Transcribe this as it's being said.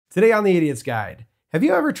Today on the Idiot's Guide, have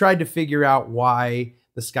you ever tried to figure out why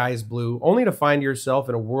the sky is blue, only to find yourself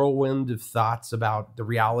in a whirlwind of thoughts about the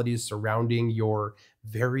realities surrounding your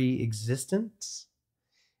very existence?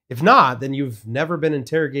 If not, then you've never been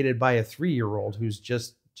interrogated by a 3-year-old who's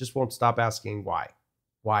just won't stop asking why.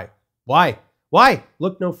 Why?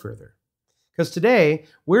 Look no further. Because today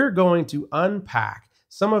we're going to unpack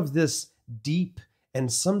some of this deep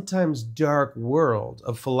and sometimes dark world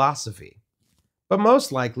of philosophy, but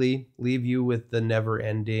most likely leave you with the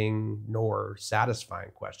never-ending nor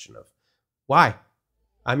satisfying question of why?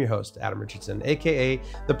 I'm your host, Adam Richardson, aka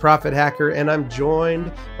the Prophet Hacker, and I'm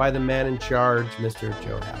joined by the man in charge, Mr.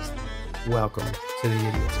 Joe Haslam. Welcome to the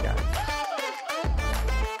Idiot's Guide.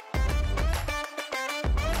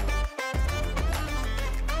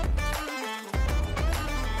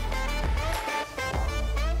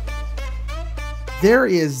 There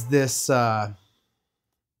is this,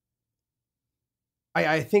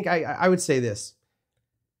 I think I would say this.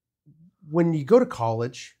 When you go to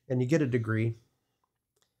college and you get a degree,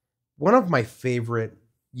 one of my favorite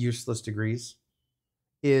useless degrees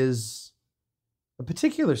is a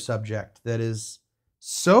particular subject that is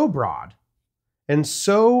so broad and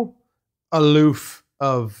so aloof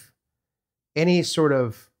of any sort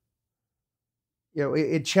of,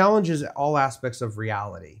 it challenges all aspects of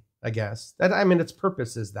reality, I guess. Its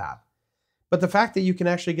purpose is that. But the fact that you can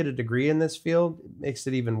actually get a degree in this field makes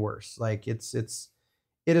it even worse. Like it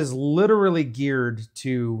is literally geared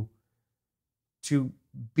to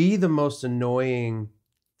be the most annoying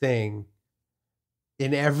thing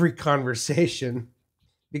in every conversation,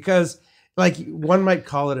 because like one might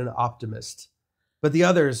call it an optimist, but the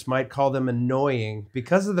others might call them annoying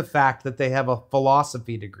because of the fact that they have a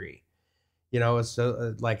philosophy degree. It's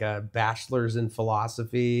like a bachelor's in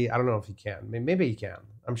philosophy. I don't know if you can. Maybe you can.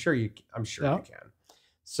 I'm sure you can.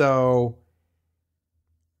 So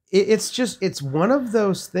it's one of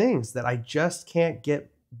those things that I just can't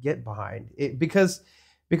get behind it, because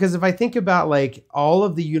if I think about like all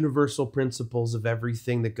of the universal principles of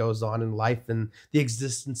everything that goes on in life and the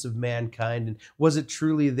existence of mankind, and was it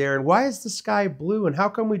truly there, and why is the sky blue, and how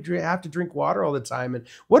come we have to drink water all the time, and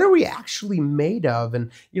what are we actually made of, and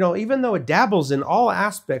even though it dabbles in all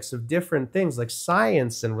aspects of different things like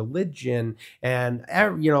science and religion and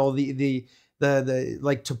the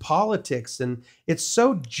like to politics, and it's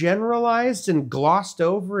so generalized and glossed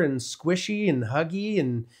over and squishy and huggy,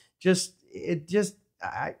 and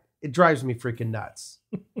it drives me freaking nuts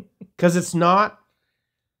because it's not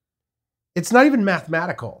even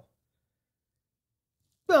mathematical.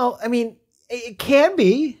 Well, it can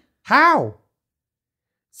be. How?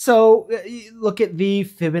 So look at the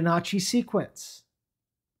Fibonacci sequence.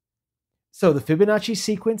 So the Fibonacci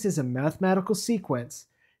sequence is a mathematical sequence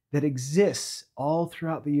that exists all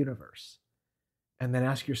throughout the universe. And then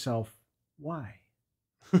ask yourself, why?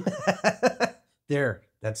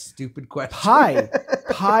 That stupid question.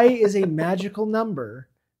 Pi is a magical number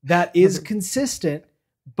that is consistent,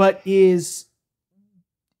 but it's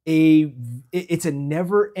a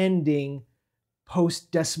never-ending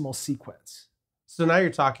post-decimal sequence. So now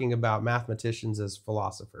you're talking about mathematicians as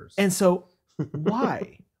philosophers. And so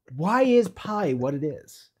why? Why is pi what it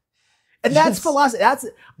is? And that's philosophy.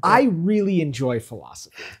 I really enjoy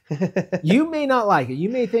philosophy. You may not like it. You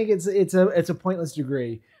may think it's a pointless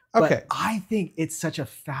degree. But okay. I think it's such a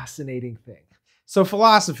fascinating thing. So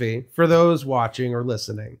philosophy, for those watching or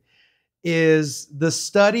listening, is the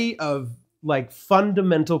study of like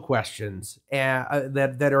fundamental questions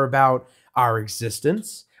that are about our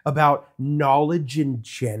existence, about knowledge in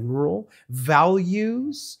general,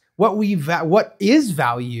 values, what is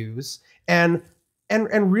values, and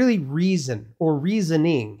really reason or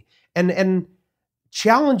reasoning, and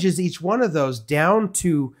challenges each one of those down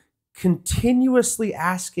to continuously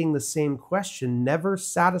asking the same question, never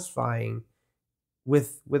satisfying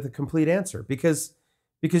with a complete answer, because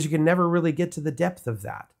you can never really get to the depth of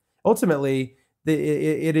that. Ultimately,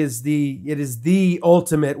 it is the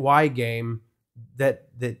ultimate why game that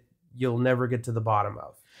you'll never get to the bottom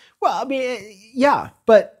of. Well, yeah,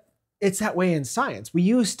 but it's that way in science. We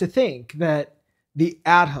used to think that the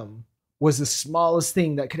atom was the smallest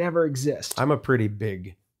thing that could ever exist. I'm a pretty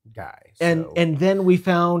big guy. And then we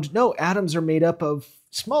found, no, atoms are made up of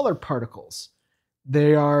smaller particles.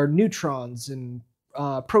 They are neutrons and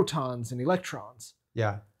protons and electrons.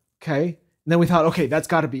 Yeah. Okay. And then we thought, okay, that's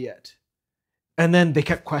got to be it. And then they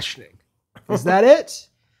kept questioning. Is that it?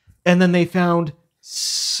 And then they found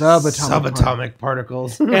subatomic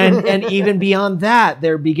particles. and even beyond that,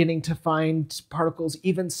 they're beginning to find particles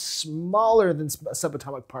even smaller than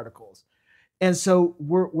subatomic particles. And so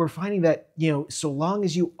we're finding that, so long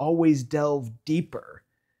as you always delve deeper,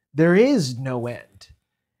 There is no end.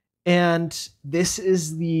 And this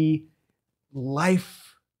is the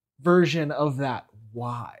life version of that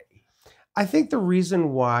why. I think the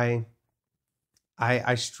reason why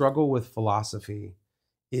I struggle with philosophy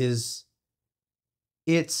is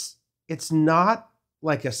it's not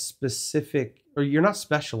like a specific, or you're not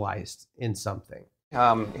specialized in something.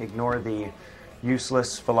 Ignore the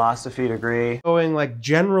useless philosophy degree. Going like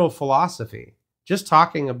general philosophy, just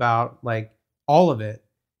talking about like all of it.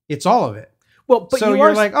 It's all of it. Well, but so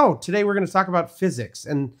you're like, oh, today we're going to talk about physics,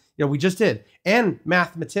 and we just did, and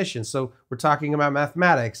mathematicians. So we're talking about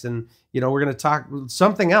mathematics, and we're going to talk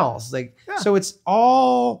something else. Like, so it's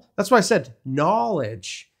all. That's why I said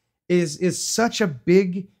knowledge is such a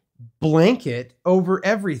big blanket over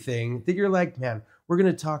everything that you're like, man, we're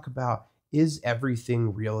going to talk about, is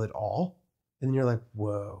everything real at all? And you're like,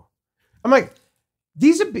 whoa. I'm like,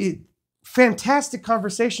 these would be fantastic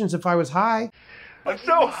conversations if I was high. I'm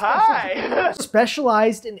so high.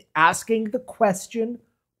 Specialized in asking the question,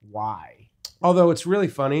 why? Although it's really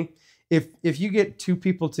funny, if you get two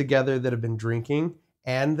people together that have been drinking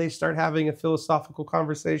and they start having a philosophical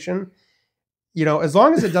conversation, as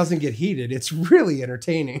long as it doesn't get heated, it's really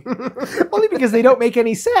entertaining. Only because they don't make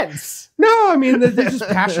any sense. No, I mean, they're just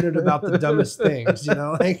passionate about the dumbest things,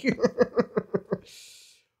 like.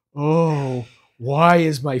 Oh, why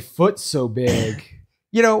is my foot so big?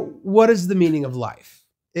 What is the meaning of life?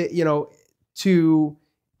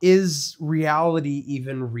 Is reality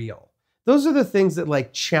even real? Those are the things that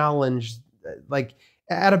like challenge, like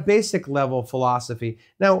at a basic level, philosophy.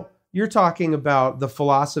 Now, you're talking about the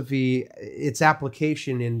philosophy, its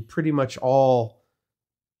application in pretty much all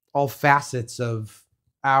facets of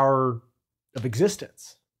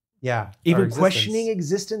existence. Yeah. Even questioning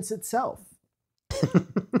existence itself.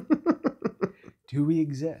 Do we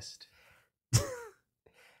exist?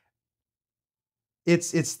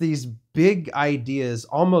 It's these big ideas,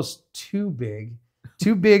 almost too big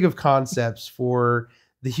of concepts for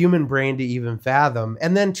the human brain to even fathom,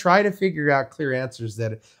 and then try to figure out clear answers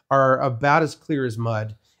that are about as clear as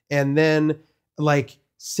mud, and then like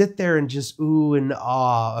sit there and just ooh and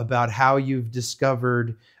ah about how you've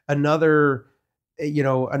discovered another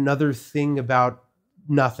thing about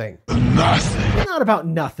nothing. It's not about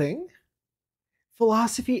nothing.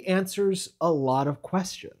 Philosophy answers a lot of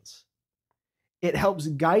questions. It helps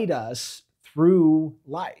guide us through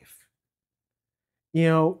life.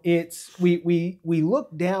 We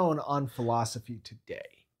look down on philosophy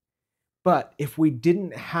today, but if we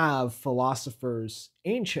didn't have philosophers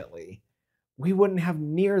anciently, we wouldn't have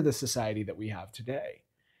near the society that we have today.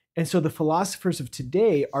 And so the philosophers of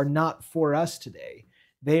today are not for us today.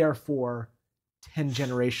 They are for 10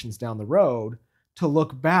 generations down the road to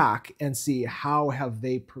look back and see how have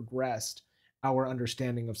they progressed our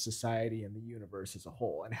understanding of society and the universe as a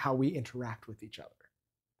whole, and how we interact with each other.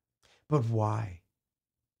 But why?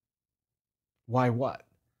 Why what?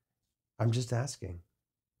 I'm just asking.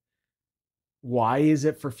 Why is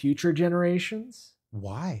it for future generations?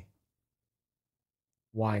 Why?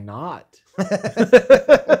 Why not?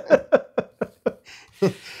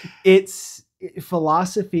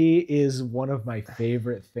 Philosophy is one of my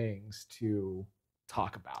favorite things to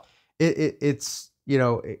talk about. It's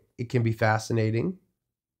it can be fascinating.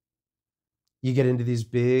 You get into these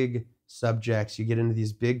big subjects, you get into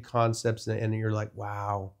these big concepts, and you're like,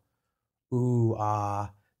 wow, ooh,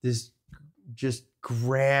 this just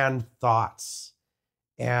grand thoughts.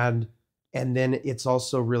 And then it's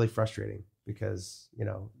also really frustrating because,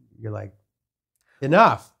 you're like,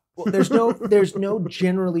 enough. Well, there's no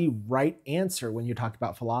generally right answer when you talk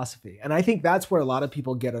about philosophy. And I think that's where a lot of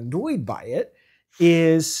people get annoyed by it,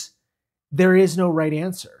 is there is no right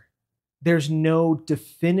answer. There's no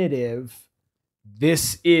definitive,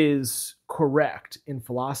 this is correct in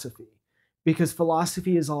philosophy, because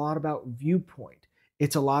philosophy is a lot about viewpoint.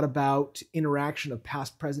 It's a lot about interaction of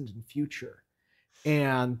past, present, and future.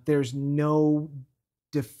 And there's no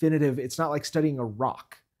definitive, it's not like studying a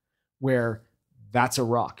rock where that's a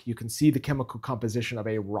rock. You can see the chemical composition of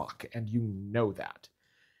a rock and you know that.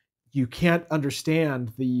 You can't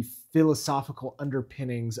understand the philosophical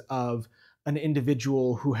underpinnings of an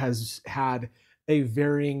individual who has had a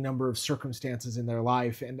varying number of circumstances in their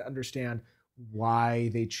life and understand why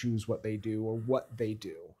they choose what they do or what they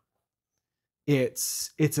do.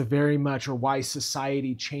 It's a very much, or why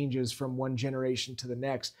society changes from one generation to the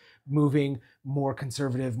next, moving more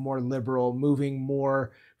conservative, more liberal, moving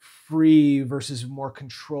more free versus more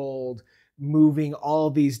controlled, moving all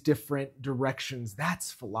these different directions. That's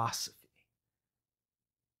philosophy.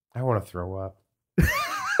 I want to throw up.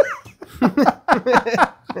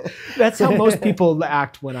 That's how most people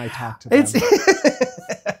act when I talk to them.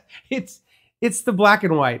 it's the black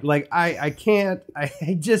and white. Like I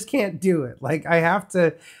just can't do it. Like I have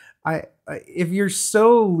to, if you're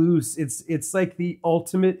so loose, it's like the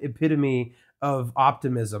ultimate epitome of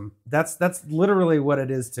optimism. That's literally what it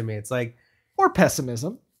is to me. It's like, or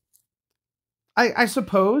pessimism. I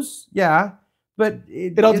suppose, yeah. But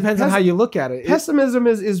it all depends on how you look at it. Pessimism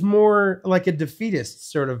is more like a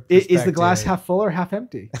defeatist sort of perspective. Is the glass half full or half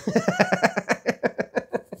empty?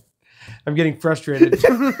 I'm getting frustrated.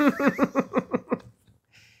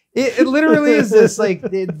 It literally is this like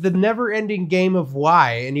the never-ending game of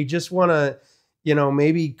why, and you just want to,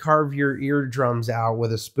 maybe carve your eardrums out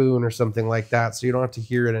with a spoon or something like that, so you don't have to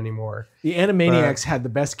hear it anymore. The Animaniacs had the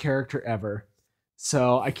best character ever.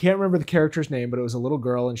 So I can't remember the character's name, but it was a little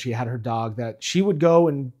girl, and she had her dog that she would go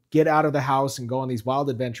and get out of the house and go on these wild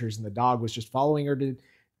adventures, and the dog was just following her to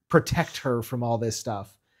protect her from all this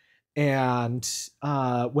stuff. And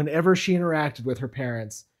whenever she interacted with her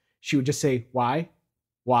parents, she would just say, why?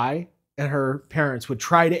 And her parents would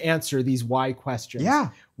try to answer these why questions. Yeah.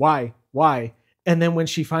 Why? And then when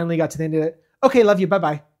she finally got to the end of it, okay, love you,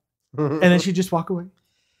 bye-bye. And then she'd just walk away.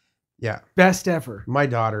 Yeah. Best ever. My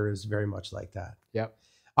daughter is very much like that. Yep.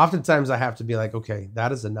 Oftentimes I have to be like, okay,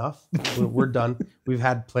 that is enough. We're done. We've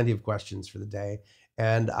had plenty of questions for the day.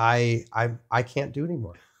 And I can't do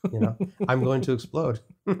anymore. I'm going to explode.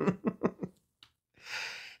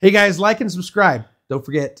 Hey guys, like and subscribe. Don't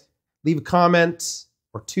forget, leave a comment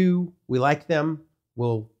or two. We like them.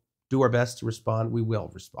 We'll do our best to respond. We will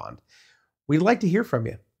respond. We'd like to hear from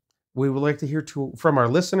you. We would like to hear from our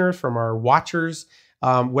listeners, from our watchers,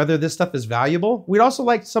 whether this stuff is valuable. We'd also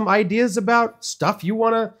like some ideas about stuff you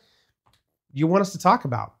want us to talk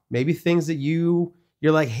about. Maybe things that you're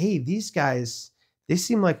like, hey, these guys, they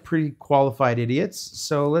seem like pretty qualified idiots.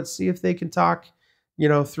 So let's see if they can talk,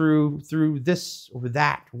 through this or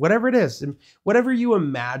that, whatever it is, and whatever you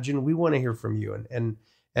imagine, we want to hear from you. And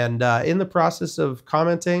in the process of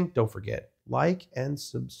commenting, don't forget, like and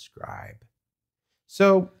subscribe.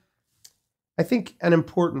 So I think an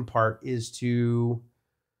important part is to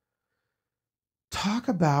talk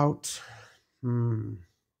about the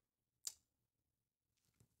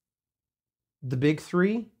big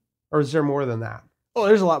three, or is there more than that? Oh,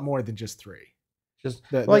 there's a lot more than just three. Just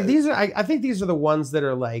these are, I think these are the ones that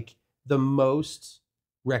are like the most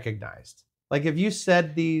recognized. Like if you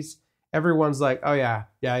said these, everyone's like, oh yeah.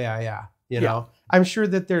 I'm sure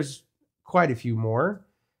that there's quite a few more,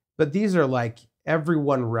 but these are like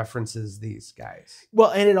everyone references these guys.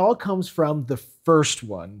 Well, and it all comes from the first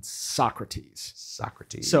one, Socrates.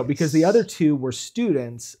 So because the other two were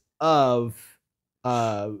students of,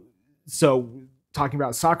 so talking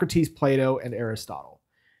about Socrates, Plato, and Aristotle.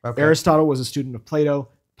 Okay. Aristotle was a student of Plato.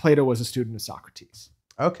 Plato was a student of Socrates.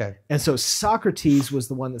 Okay. And so Socrates was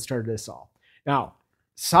the one that started this all. Now,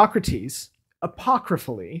 Socrates,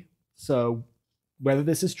 apocryphally, so whether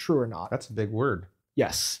this is true or not. That's a big word.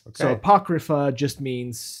 Yes. Okay. So apocrypha just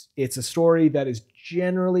means it's a story that is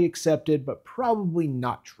generally accepted, but probably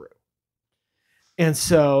not true. And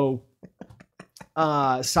so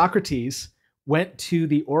Socrates went to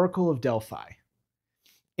the Oracle of Delphi.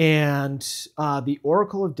 And the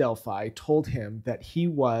Oracle of Delphi told him that he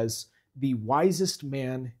was the wisest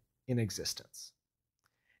man in existence.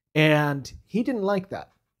 And he didn't like that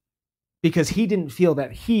because he didn't feel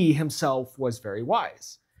that he himself was very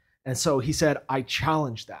wise. And so he said, I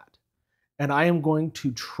challenge that. And I am going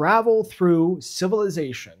to travel through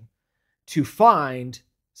civilization to find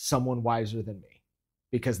someone wiser than me,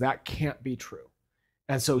 because that can't be true.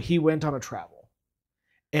 And so he went on a travel,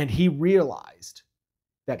 and he realized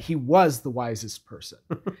that he was the wisest person.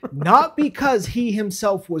 Not because he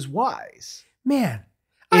himself was wise. Man,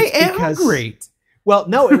 I am great. Well,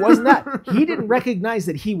 no, it wasn't that. He didn't recognize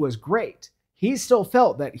that he was great. He still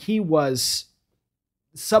felt that he was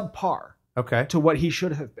subpar to what he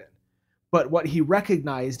should have been. But what he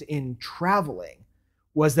recognized in traveling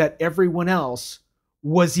was that everyone else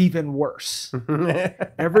was even worse.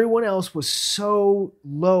 Everyone else was so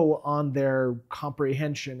low on their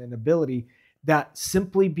comprehension and ability that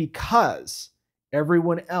simply because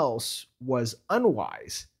everyone else was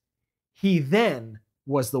unwise, he then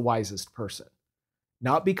was the wisest person.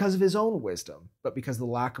 Not because of his own wisdom, but because of the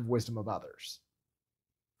lack of wisdom of others.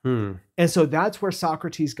 And so that's where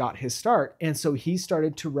Socrates got his start. And so he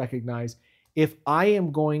started to recognize, if I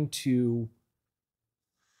am going to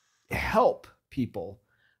help people,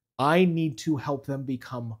 I need to help them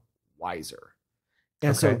become wiser.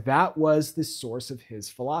 And so that was the source of his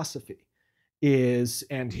philosophy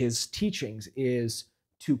and his teachings is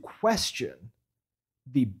to question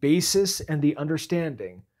the basis and the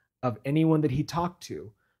understanding of anyone that he talked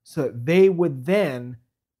to, so that they would then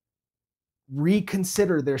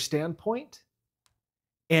reconsider their standpoint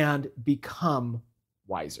and become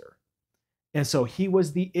wiser. And so he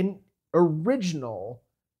was the original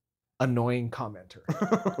annoying commenter.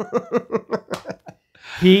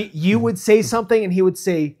 You would say something and he would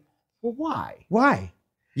say, well, why? Why?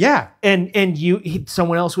 Yeah. And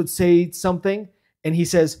someone else would say something and he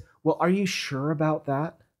says, well, are you sure about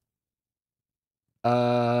that?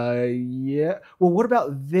 Yeah. Well, what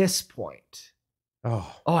about this point?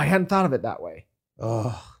 Oh, I hadn't thought of it that way.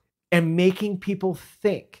 oh. And making people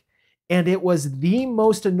think. And it was the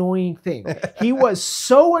most annoying thing. He was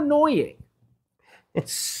so annoying.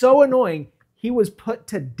 He was put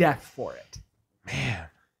to death for it. Man,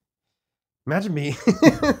 imagine me.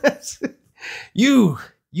 You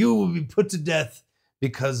will be put to death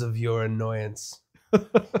because of your annoyance.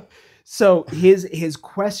 So his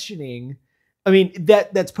questioning, I mean,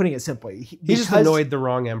 that's putting it simply. He just annoyed the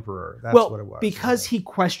wrong emperor. That's what it was. Because he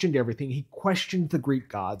questioned everything. He questioned the Greek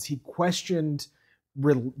gods. He questioned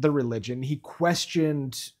the religion. He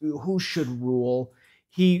questioned who should rule.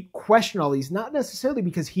 He questioned all these, not necessarily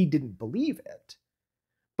because he didn't believe it,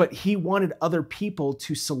 but he wanted other people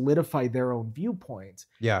to solidify their own viewpoints.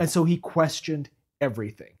 Yeah. And so he questioned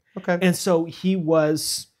everything. Okay. And so he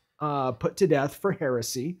was put to death for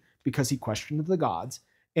heresy because he questioned the gods.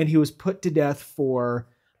 And he was put to death for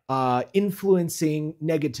influencing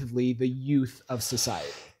negatively the youth of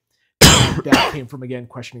society. That came from, again,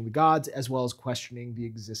 questioning the gods as well as questioning the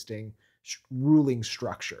existing ruling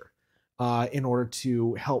structure in order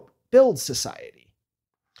to help build society.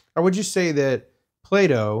 Or would you say that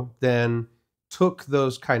Plato then took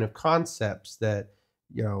those kind of concepts that,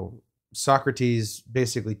 Socrates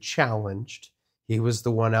basically challenged? He was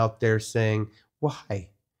the one out there saying, why?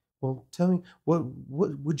 Well, tell me, what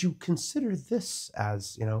would you consider this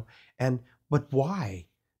as, but why?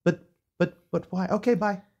 But why? Okay,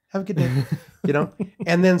 bye. Have a good day.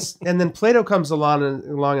 And then Plato comes along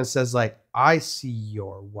and says, like, I see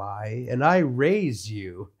your why and I raise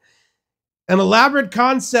you. An elaborate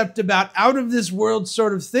concept about out of this world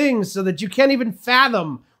sort of things so that you can't even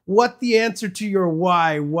fathom what the answer to your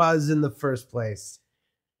why was in the first place.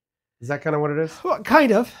 Is that kind of what it is? Well,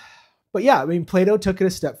 kind of. But yeah, I mean, Plato took it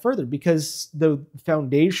a step further because the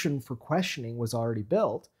foundation for questioning was already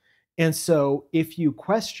built. And so if you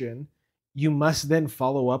question, you must then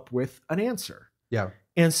follow up with an answer. Yeah.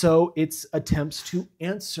 And so it's attempts to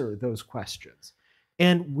answer those questions.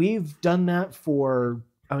 And we've done that for,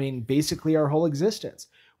 basically our whole existence.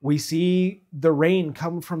 We see the rain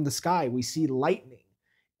come from the sky. We see lightning.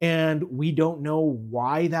 And we don't know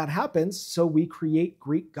why that happens. So we create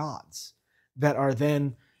Greek gods that are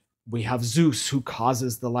then, we have Zeus who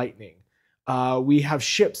causes the lightning. We have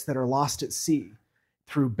ships that are lost at sea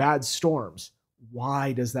through bad storms.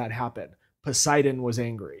 Why does that happen? Poseidon was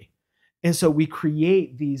angry. And so we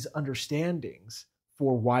create these understandings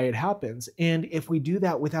for why it happens. And if we do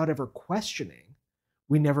that without ever questioning,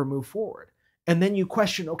 we never move forward. And then you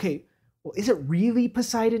question, okay, well, is it really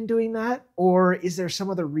Poseidon doing that? Or is there some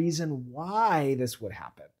other reason why this would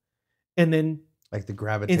happen? And then like the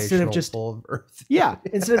gravitational pull of Earth. Yeah.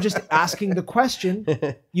 Instead of just asking the question,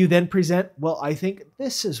 you then present, well, I think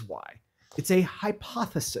this is why. It's a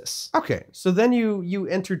hypothesis. Okay. So then you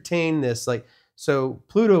entertain this, like, so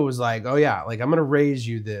Pluto was like, oh yeah, like I'm going to raise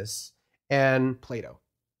you this. And Plato,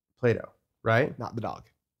 right? not the dog.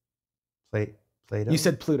 Plato? You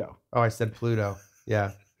said Pluto. Oh, I said Pluto.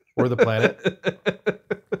 Yeah. Or the planet.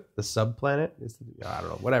 The subplanet? I don't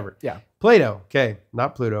know. Whatever. Yeah. Plato. Okay.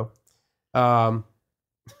 Not Pluto. I'm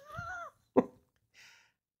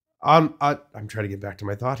trying to get back to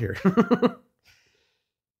my thought here.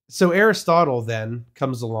 So Aristotle then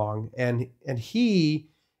comes along and he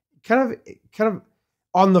kind of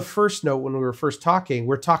on the first note when we were first talking,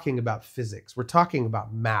 we're talking about physics. We're talking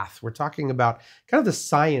about math. We're talking about kind of the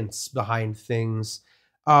science behind things.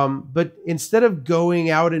 But instead of going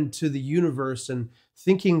out into the universe and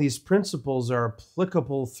thinking these principles are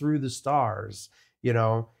applicable through the stars,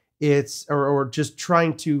 it's or just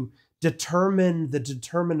trying to determine the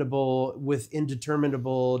determinable with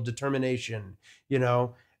indeterminable determination, that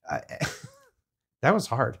was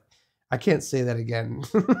hard. I can't say that again.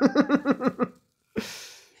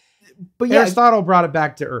 But yeah, Aristotle brought it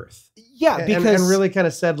back to Earth. Yeah, because and really kind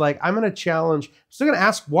of said, like, I'm going to challenge. I'm still going to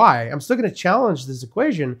ask why. I'm still going to challenge this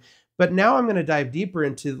equation, but now I'm going to dive deeper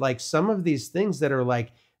into like some of these things that are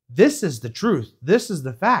like, this is the truth. This is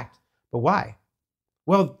the fact. But why?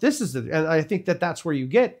 Well, and I think that's where you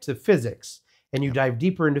get to physics, and you dive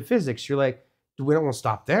deeper into physics. You're like, we don't want to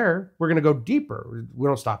stop there. We're going to go deeper. We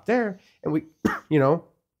don't stop there, and we,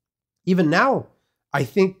 even now, I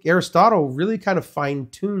think Aristotle really kind of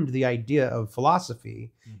fine-tuned the idea of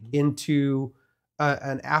philosophy into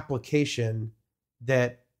an application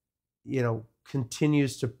that, you know,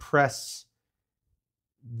 continues to press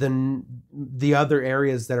the other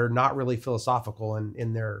areas that are not really philosophical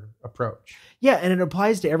in their approach. Yeah, and it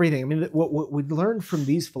applies to everything. I mean, what we learned from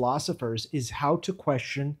these philosophers is how to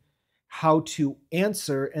question, how to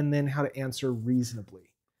answer, and then how to answer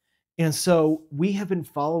reasonably. And so we have been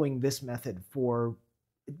following this method for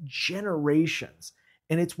generations,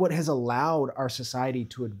 and it's what has allowed our society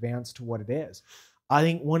to advance to what it is. I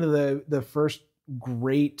think one of the first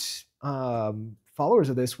great followers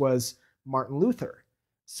of this was Martin Luther.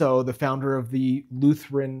 So the founder of the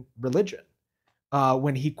Lutheran religion.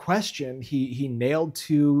 When he questioned, he nailed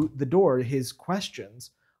to the door his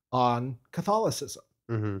questions on Catholicism.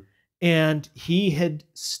 And he had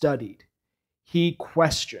studied, he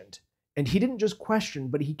questioned, and he didn't just question,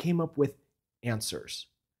 but he came up with answers.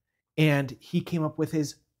 And he came up with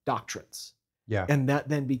his doctrines. Yeah. And that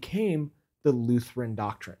then became the Lutheran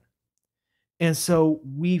doctrine. And so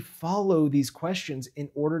we follow these questions in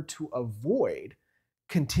order to avoid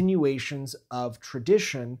continuations of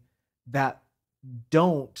tradition that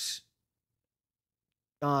don't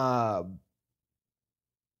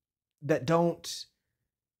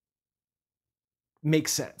make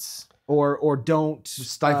sense or don't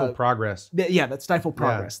Stifle progress. That stifle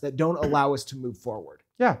progress, that don't allow us to move forward.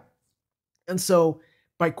 Yeah. And so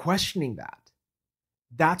by questioning that,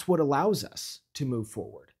 that's what allows us to move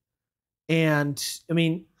forward. And I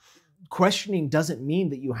mean, questioning doesn't mean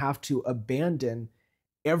that you have to abandon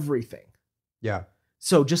everything. Yeah.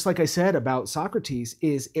 So just like I said about Socrates,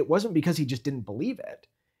 it wasn't because he just didn't believe it.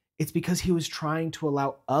 It's because he was trying to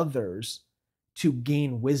allow others to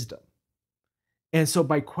gain wisdom. And so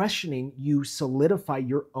by questioning, you solidify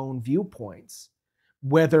your own viewpoints,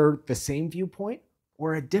 whether the same viewpoint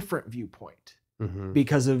or a different viewpoint,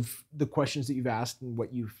 because of the questions that you've asked and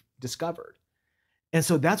what you've discovered. And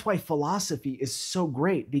so that's why philosophy is so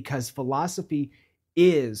great, because philosophy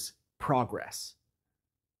is progress.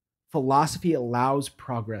 Philosophy allows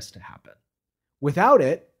progress to happen. Without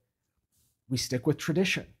it, we stick with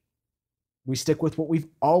tradition. We stick with what we've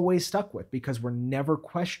always stuck with, because we're never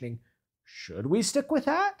questioning, should we stick with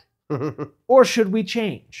that? Or should we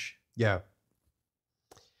change? Yeah.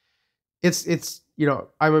 It's, you know,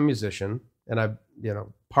 I'm a musician, and I've, you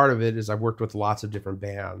know, part of it is I've worked with lots of different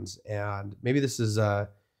bands, and maybe this is, I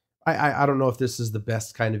don't know if this is the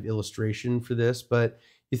best kind of illustration for this, but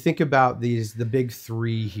you think about the big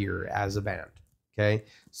three here as a band. Okay.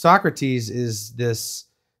 Socrates is this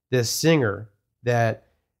singer that,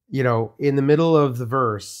 you know, in the middle of the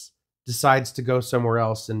verse decides to go somewhere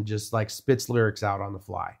else and just like spits lyrics out on the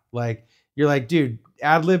fly. Like, you're like, dude,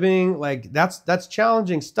 ad-libbing, like that's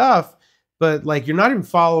challenging stuff, but like, you're not even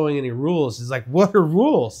following any rules. It's like, what are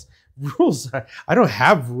rules? Rules. I don't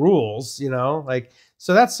have rules, you know, like,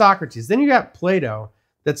 so that's Socrates. Then you got Plato.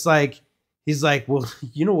 That's like, he's like, well,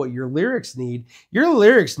 you know what your lyrics need? Your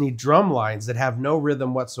lyrics need drum lines that have no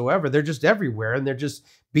rhythm whatsoever. They're just everywhere, and they're just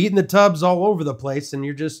beating the tubs all over the place. And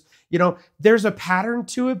you're just, you know, there's a pattern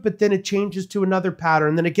to it, but then it changes to another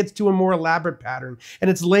pattern. Then it gets to a more elaborate pattern, and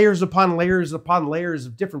it's layers upon layers upon layers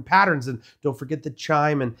of different patterns. And don't forget the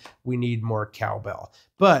chime, and we need more cowbell.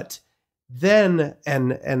 But then,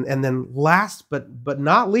 and then last, but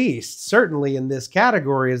not least, certainly in this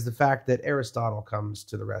category, is the fact that Aristotle comes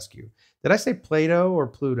to the rescue. Did I say Plato or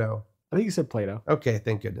Pluto? I think you said Plato. Okay,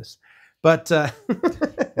 thank goodness. But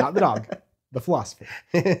not the dog, the philosopher.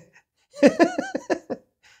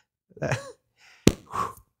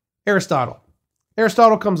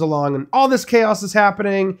 Aristotle comes along, and all this chaos is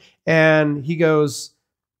happening, and he goes,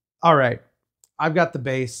 all right, I've got the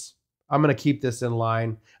bass. I'm going to keep this in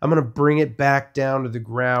line. I'm going to bring it back down to the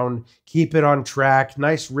ground, keep it on track,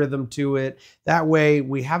 nice rhythm to it. That way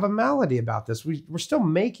we have a melody about this. We're still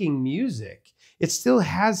making music. It still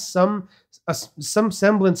has some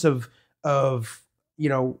semblance of, you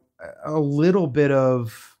know, a little bit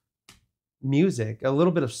of music, a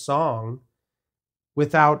little bit of song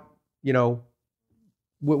without, you know,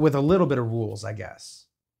 with a little bit of rules, I guess,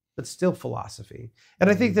 but still philosophy. And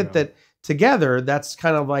I think that together, that's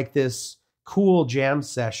kind of like this cool jam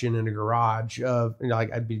session in a garage of, you know,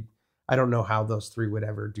 like I don't know how those three would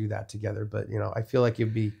ever do that together, but, you know, I feel like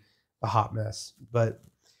it'd be a hot mess. But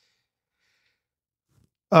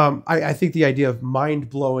I think the idea of mind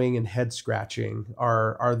blowing and head scratching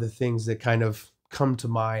are the things that kind of come to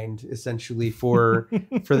mind essentially for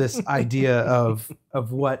this idea of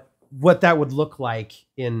what that would look like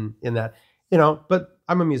in that, you know. But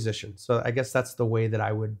I'm a musician, so I guess that's the way that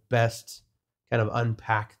I would best kind of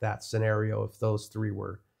unpack that scenario if those three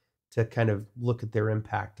were to kind of look at their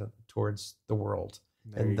impact towards the world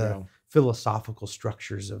and the philosophical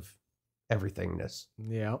structures of everythingness.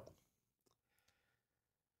 Yeah.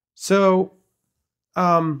 So,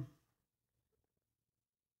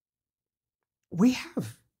 we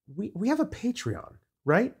have a Patreon,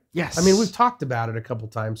 right? Yes. I mean, we've talked about it a couple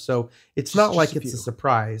times, so it's not like it's a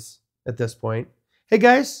surprise at this point. Hey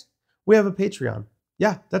guys, we have a Patreon.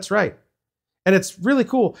 Yeah, that's right. And it's really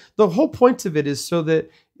cool. The whole point of it is so that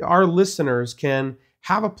our listeners can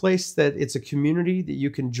have a place that it's a community that you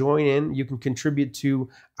can join in. You can contribute to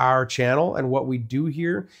our channel and what we do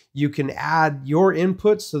here. You can add your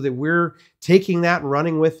input so that we're taking that and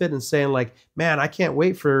running with it and saying like, man, I can't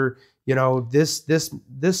wait for, you know, this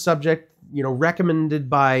subject, you know, recommended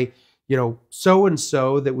by, you know,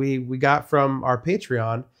 so-and-so that we got from our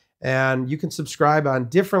Patreon. And you can subscribe on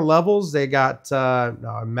different levels. They got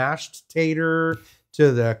mashed tater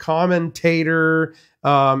to the commentator.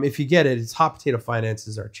 If you get it, it's Hot Potato Finance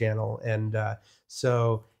is our channel. And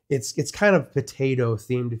so it's kind of potato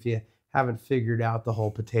themed if you haven't figured out the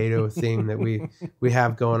whole potato theme that we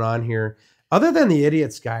have going on here. Other than the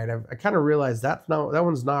Idiot's Guide, I kind of realized that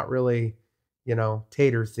one's not really, you know,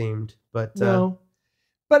 tater themed. But no,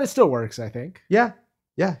 but it still works, I think. Yeah,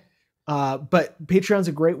 yeah. But Patreon's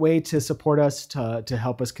a great way to support us, to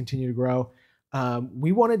help us continue to grow.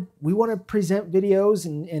 We want to present videos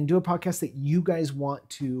and do a podcast that you guys want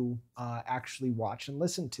to actually watch and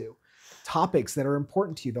listen to. Topics that are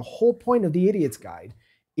important to you. The whole point of the Idiot's Guide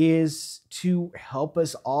is to help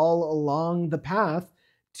us all along the path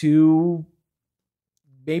to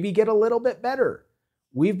maybe get a little bit better.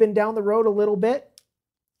 We've been down the road a little bit.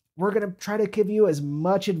 We're going to try to give you as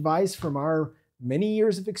much advice from our many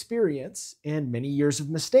years of experience and many years of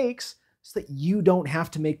mistakes so that you don't have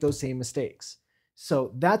to make those same mistakes.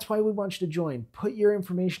 So that's why we want you to join. Put your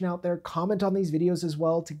information out there. Comment on these videos as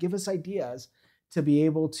well to give us ideas to be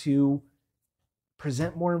able to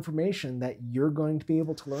present more information that you're going to be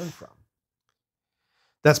able to learn from.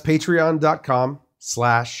 That's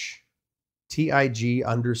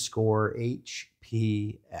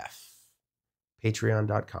patreon.com/TIG_HPF.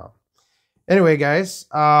 Patreon.com. Anyway, guys,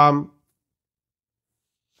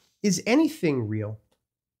 is anything real?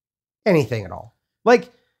 Anything at all?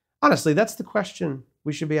 Like, honestly, that's the question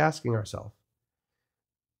we should be asking ourselves.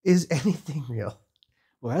 Is anything real?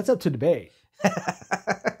 Well, that's up to debate.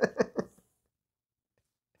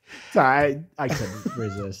 Sorry, I couldn't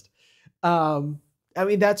resist. I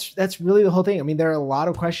mean, that's really the whole thing. I mean, there are a lot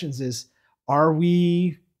of questions is, are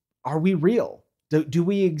we real? Do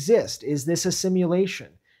we exist? Is this a simulation?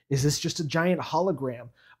 Is this just a giant hologram?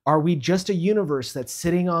 Are we just a universe that's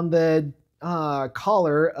sitting on the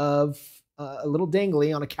collar of a little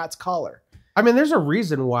dangly on a cat's collar? I mean, there's a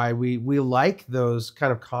reason why we like those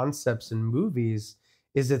kind of concepts in movies.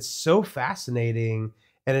 Is it's so fascinating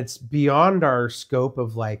and it's beyond our scope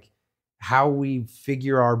of like how we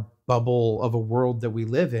figure our bubble of a world that we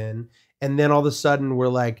live in. And then all of a sudden we're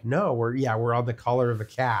like, no, we're on the collar of a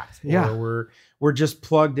cat. Yeah. Or we're just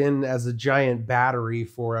plugged in as a giant battery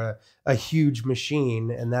for a huge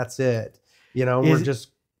machine, and that's it. You know, we're just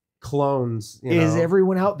clones. Is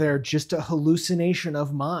everyone out there just a hallucination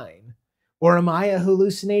of mine? Or am I a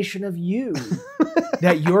hallucination of you?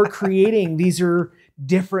 That you're creating, these are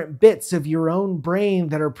different bits of your own brain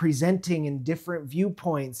that are presenting in different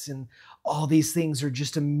viewpoints, and all these things are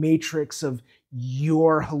just a matrix of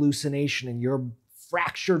your hallucination and your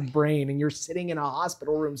fractured brain, and you're sitting in a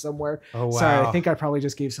hospital room somewhere. Oh, wow. Sorry, I think I probably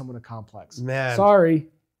just gave someone a complex. Man. Sorry.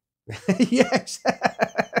 Yes.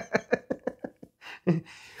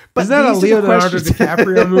 But is that a Leonardo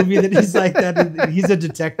DiCaprio movie that he's like that? He's a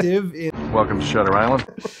detective. Welcome to Shutter Island.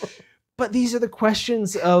 But these are the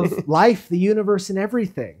questions of life, the universe, and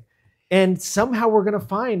everything. And somehow we're going to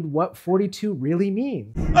find what 42 really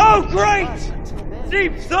means. Oh, great!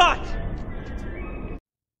 Deep thought!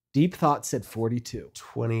 Deep Thought said 42.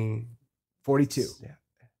 42. Yeah.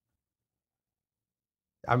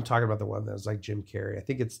 I'm talking about the one that was like Jim Carrey. I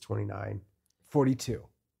think it's 29. 42.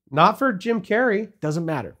 Not for Jim Carrey. Doesn't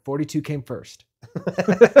matter. 42 came first.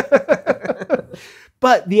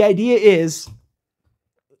 But the idea is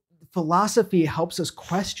philosophy helps us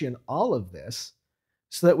question all of this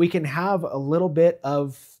so that we can have a little bit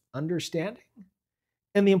of understanding.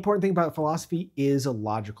 And the important thing about philosophy is a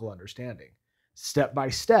logical understanding. Step by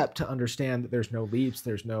step to understand that there's no leaps,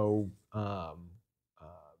 there's no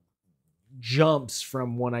jumps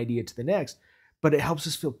from one idea to the next, but it helps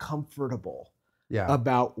us feel comfortable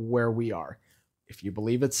about where we are. If you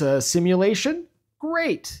believe it's a simulation,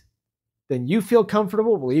 great. Then you feel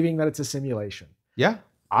comfortable believing that it's a simulation. Yeah.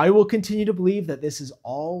 I will continue to believe that this is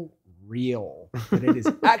all real, that it is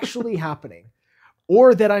actually happening,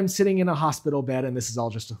 or that I'm sitting in a hospital bed and this is all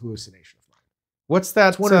just a hallucination of mine. What's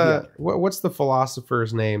that? One or the other. What's the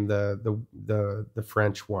philosopher's name? The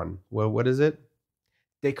French one. What is it?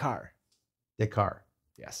 Descartes. Descartes.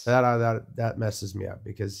 Yes. That messes me up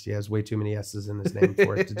because he has way too many S's in his name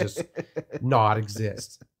for it to just not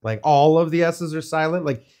exist. Like all of the S's are silent.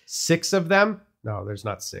 Like 6 of them. No, there's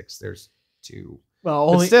not 6. There's 2.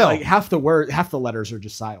 Well, only still, like half the letters are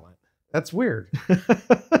just silent. That's weird.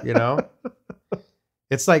 You know,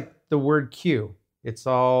 it's like the word Q. It's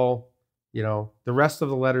all, you know, the rest of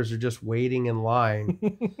the letters are just waiting in line.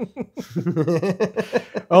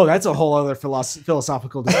 Oh, that's a whole other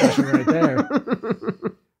philosophical discussion right there.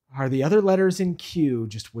 Are the other letters in Q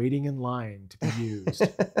just waiting in line to be used?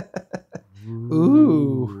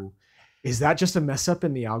 Ooh. Is that just a mess up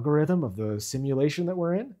in the algorithm of the simulation that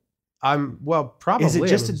we're in? Probably. Is it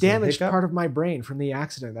just a it's damaged hiccup. part of my brain from the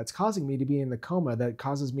accident that's causing me to be in the coma that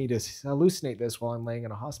causes me to hallucinate this while I'm laying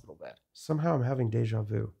in a hospital bed? Somehow I'm having deja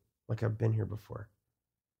vu, like I've been here before.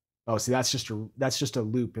 Oh, see, that's just a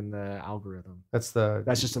loop in the algorithm. That's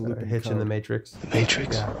just a loop in the hitch in the code. matrix. The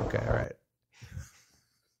Matrix. Yeah. Okay. All right.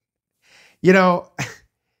 You know,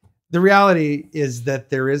 the reality is that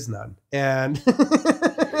there is none, and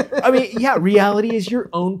I mean, yeah, reality is your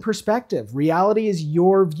own perspective. Reality is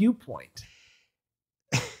your viewpoint.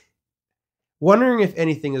 Wondering if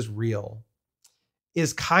anything is real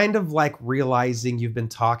is kind of like realizing you've been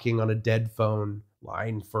talking on a dead phone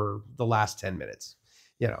line for the last 10 minutes,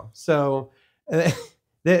 you know? So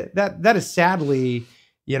that is sadly,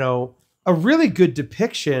 you know, a really good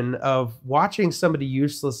depiction of watching somebody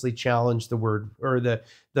uselessly challenge the word or the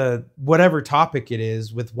whatever topic it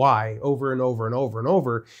is with why over and over and over and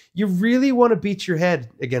over. You really want to beat your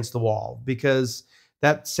head against the wall because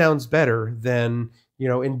that sounds better than, you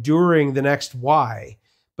know, enduring the next why.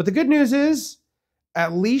 But the good news is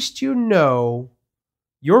at least you know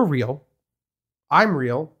you're real. I'm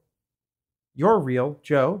real. You're real,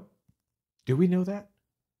 Joe. Do we know that?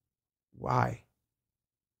 Why?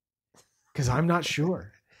 Because I'm not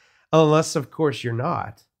sure. Unless, of course, you're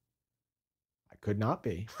not. I could not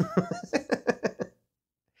be.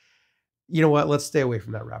 You know what? Let's stay away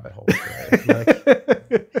from that rabbit hole.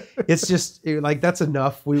 Like, it's just like that's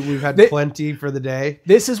enough. We've had plenty for the day.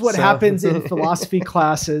 This is what happens in philosophy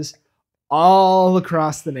classes all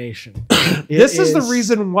across the nation. This is the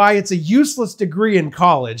reason why it's a useless degree in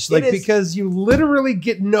college. Like because you literally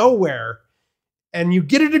get nowhere. And you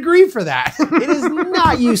get a degree for that. It is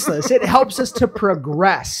not useless. It helps us to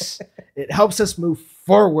progress. It helps us move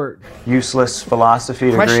forward. Useless philosophy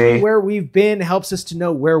degree. Questioning where we've been helps us to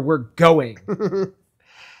know where we're going.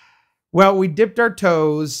 Well, we dipped our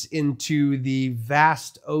toes into the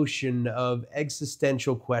vast ocean of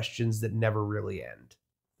existential questions that never really end.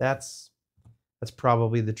 That's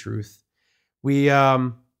probably the truth. We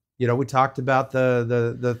we talked about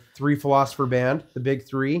the 3 philosopher band, the big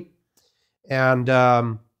 3. And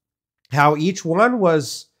how each one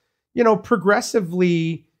was, you know,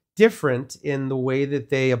 progressively different in the way that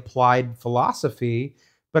they applied philosophy.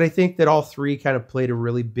 But I think that all 3 kind of played a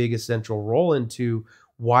really big essential role into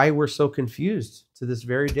why we're so confused to this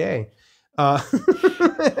very day.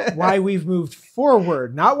 Why we've moved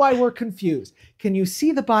forward, not why we're confused. Can you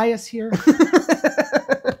see the bias here?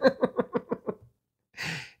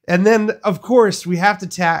 And then, of course, we have to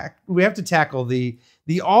tackle the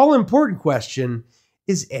all-important question,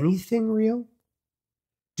 is anything real?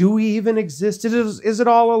 Do we even exist? Is it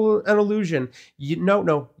all an illusion?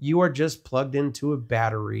 No, you are just plugged into a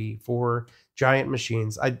battery for giant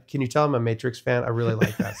machines. Can you tell I'm a Matrix fan? I really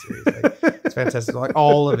like that series. It's fantastic. Like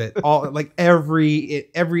all of it, like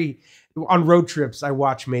every on road trips, I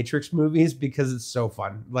watch Matrix movies because it's so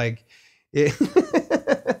fun. Like, yeah.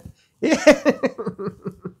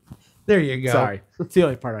 There you go. Sorry, it's the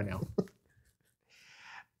only part I know.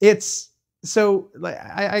 It's so like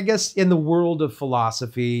I guess in the world of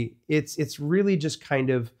philosophy, it's really just kind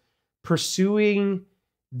of pursuing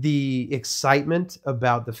the excitement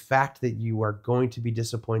about the fact that you are going to be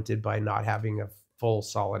disappointed by not having a full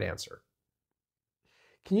solid answer.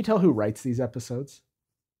 Can you tell who writes these episodes?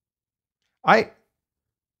 That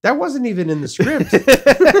wasn't even in the script.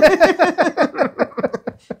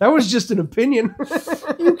 That was just an opinion.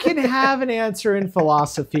 You can have an answer in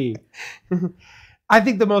philosophy. I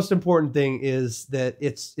think the most important thing is that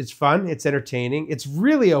it's fun, it's entertaining, it's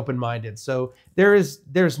really open-minded. So there's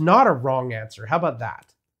not a wrong answer. How about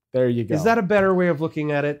that? There you go. Is that a better way of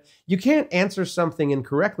looking at it? You can't answer something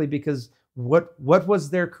incorrectly because what was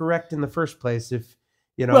there correct in the first place if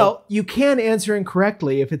You know? Well, you can answer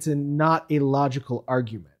incorrectly if it's not a logical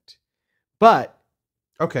argument. But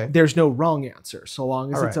okay. there's no wrong answer so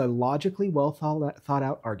long as All it's a logically well thought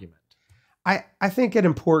out argument. I think an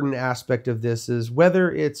important aspect of this is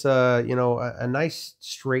whether it's a nice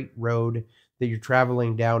straight road that you're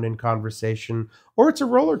traveling down in conversation, or it's a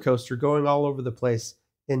roller coaster going all over the place.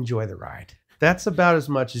 Enjoy the ride. That's about as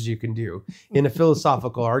much as you can do in a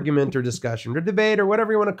philosophical argument or discussion or debate or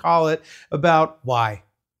whatever you want to call it about why.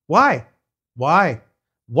 Why not?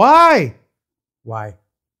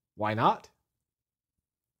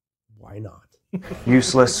 Why not?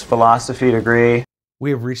 Useless philosophy degree. We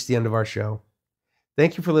have reached the end of our show.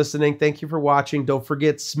 Thank you for listening. Thank you for watching. Don't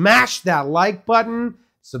forget, smash that like button,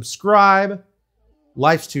 subscribe.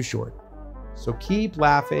 Life's too short. So keep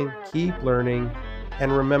laughing, keep learning,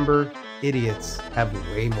 and remember, idiots have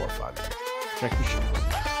way more fun. Check your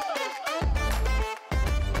shoes.